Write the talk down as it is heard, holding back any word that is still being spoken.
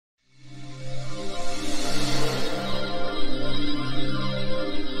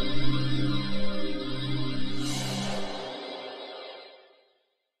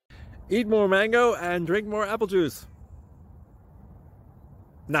Eat more mango and drink more apple juice.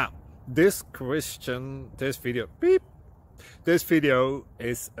 Now, this video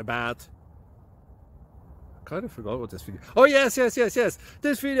is about... I kind of forgot what this video... Oh, yes.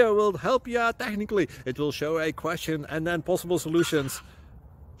 This video will help you out technically. It will show a question and then possible solutions.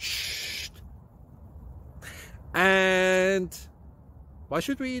 Shh. And why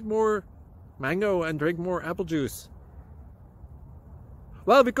should we eat more mango and drink more apple juice?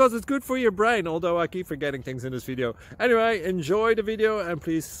 Well, because it's good for your brain, although I keep forgetting things in this video. Anyway, enjoy the video and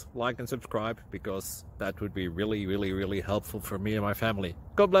please like and subscribe, because that would be really helpful for me and my family.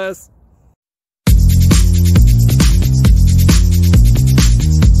 God bless!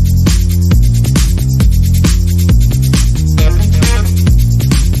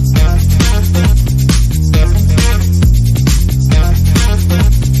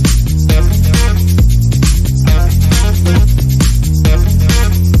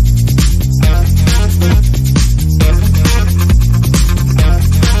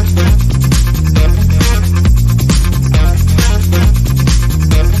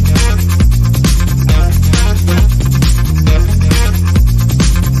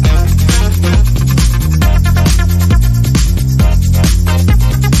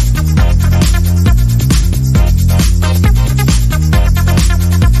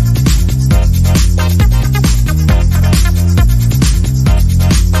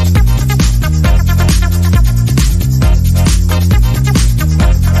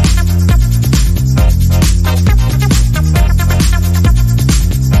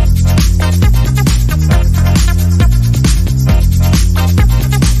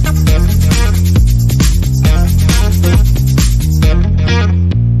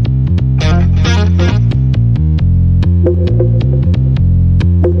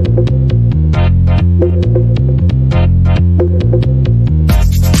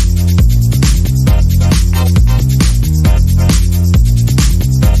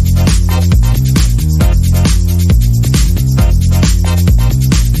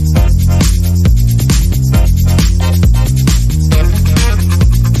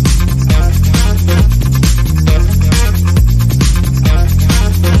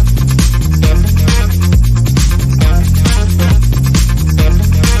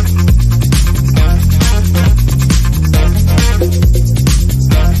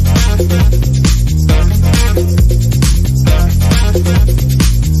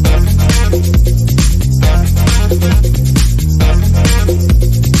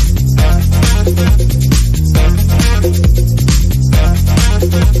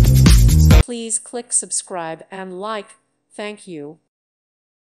 Please click subscribe and like. Thank you.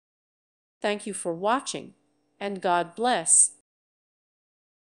 Thank you for watching, and God bless.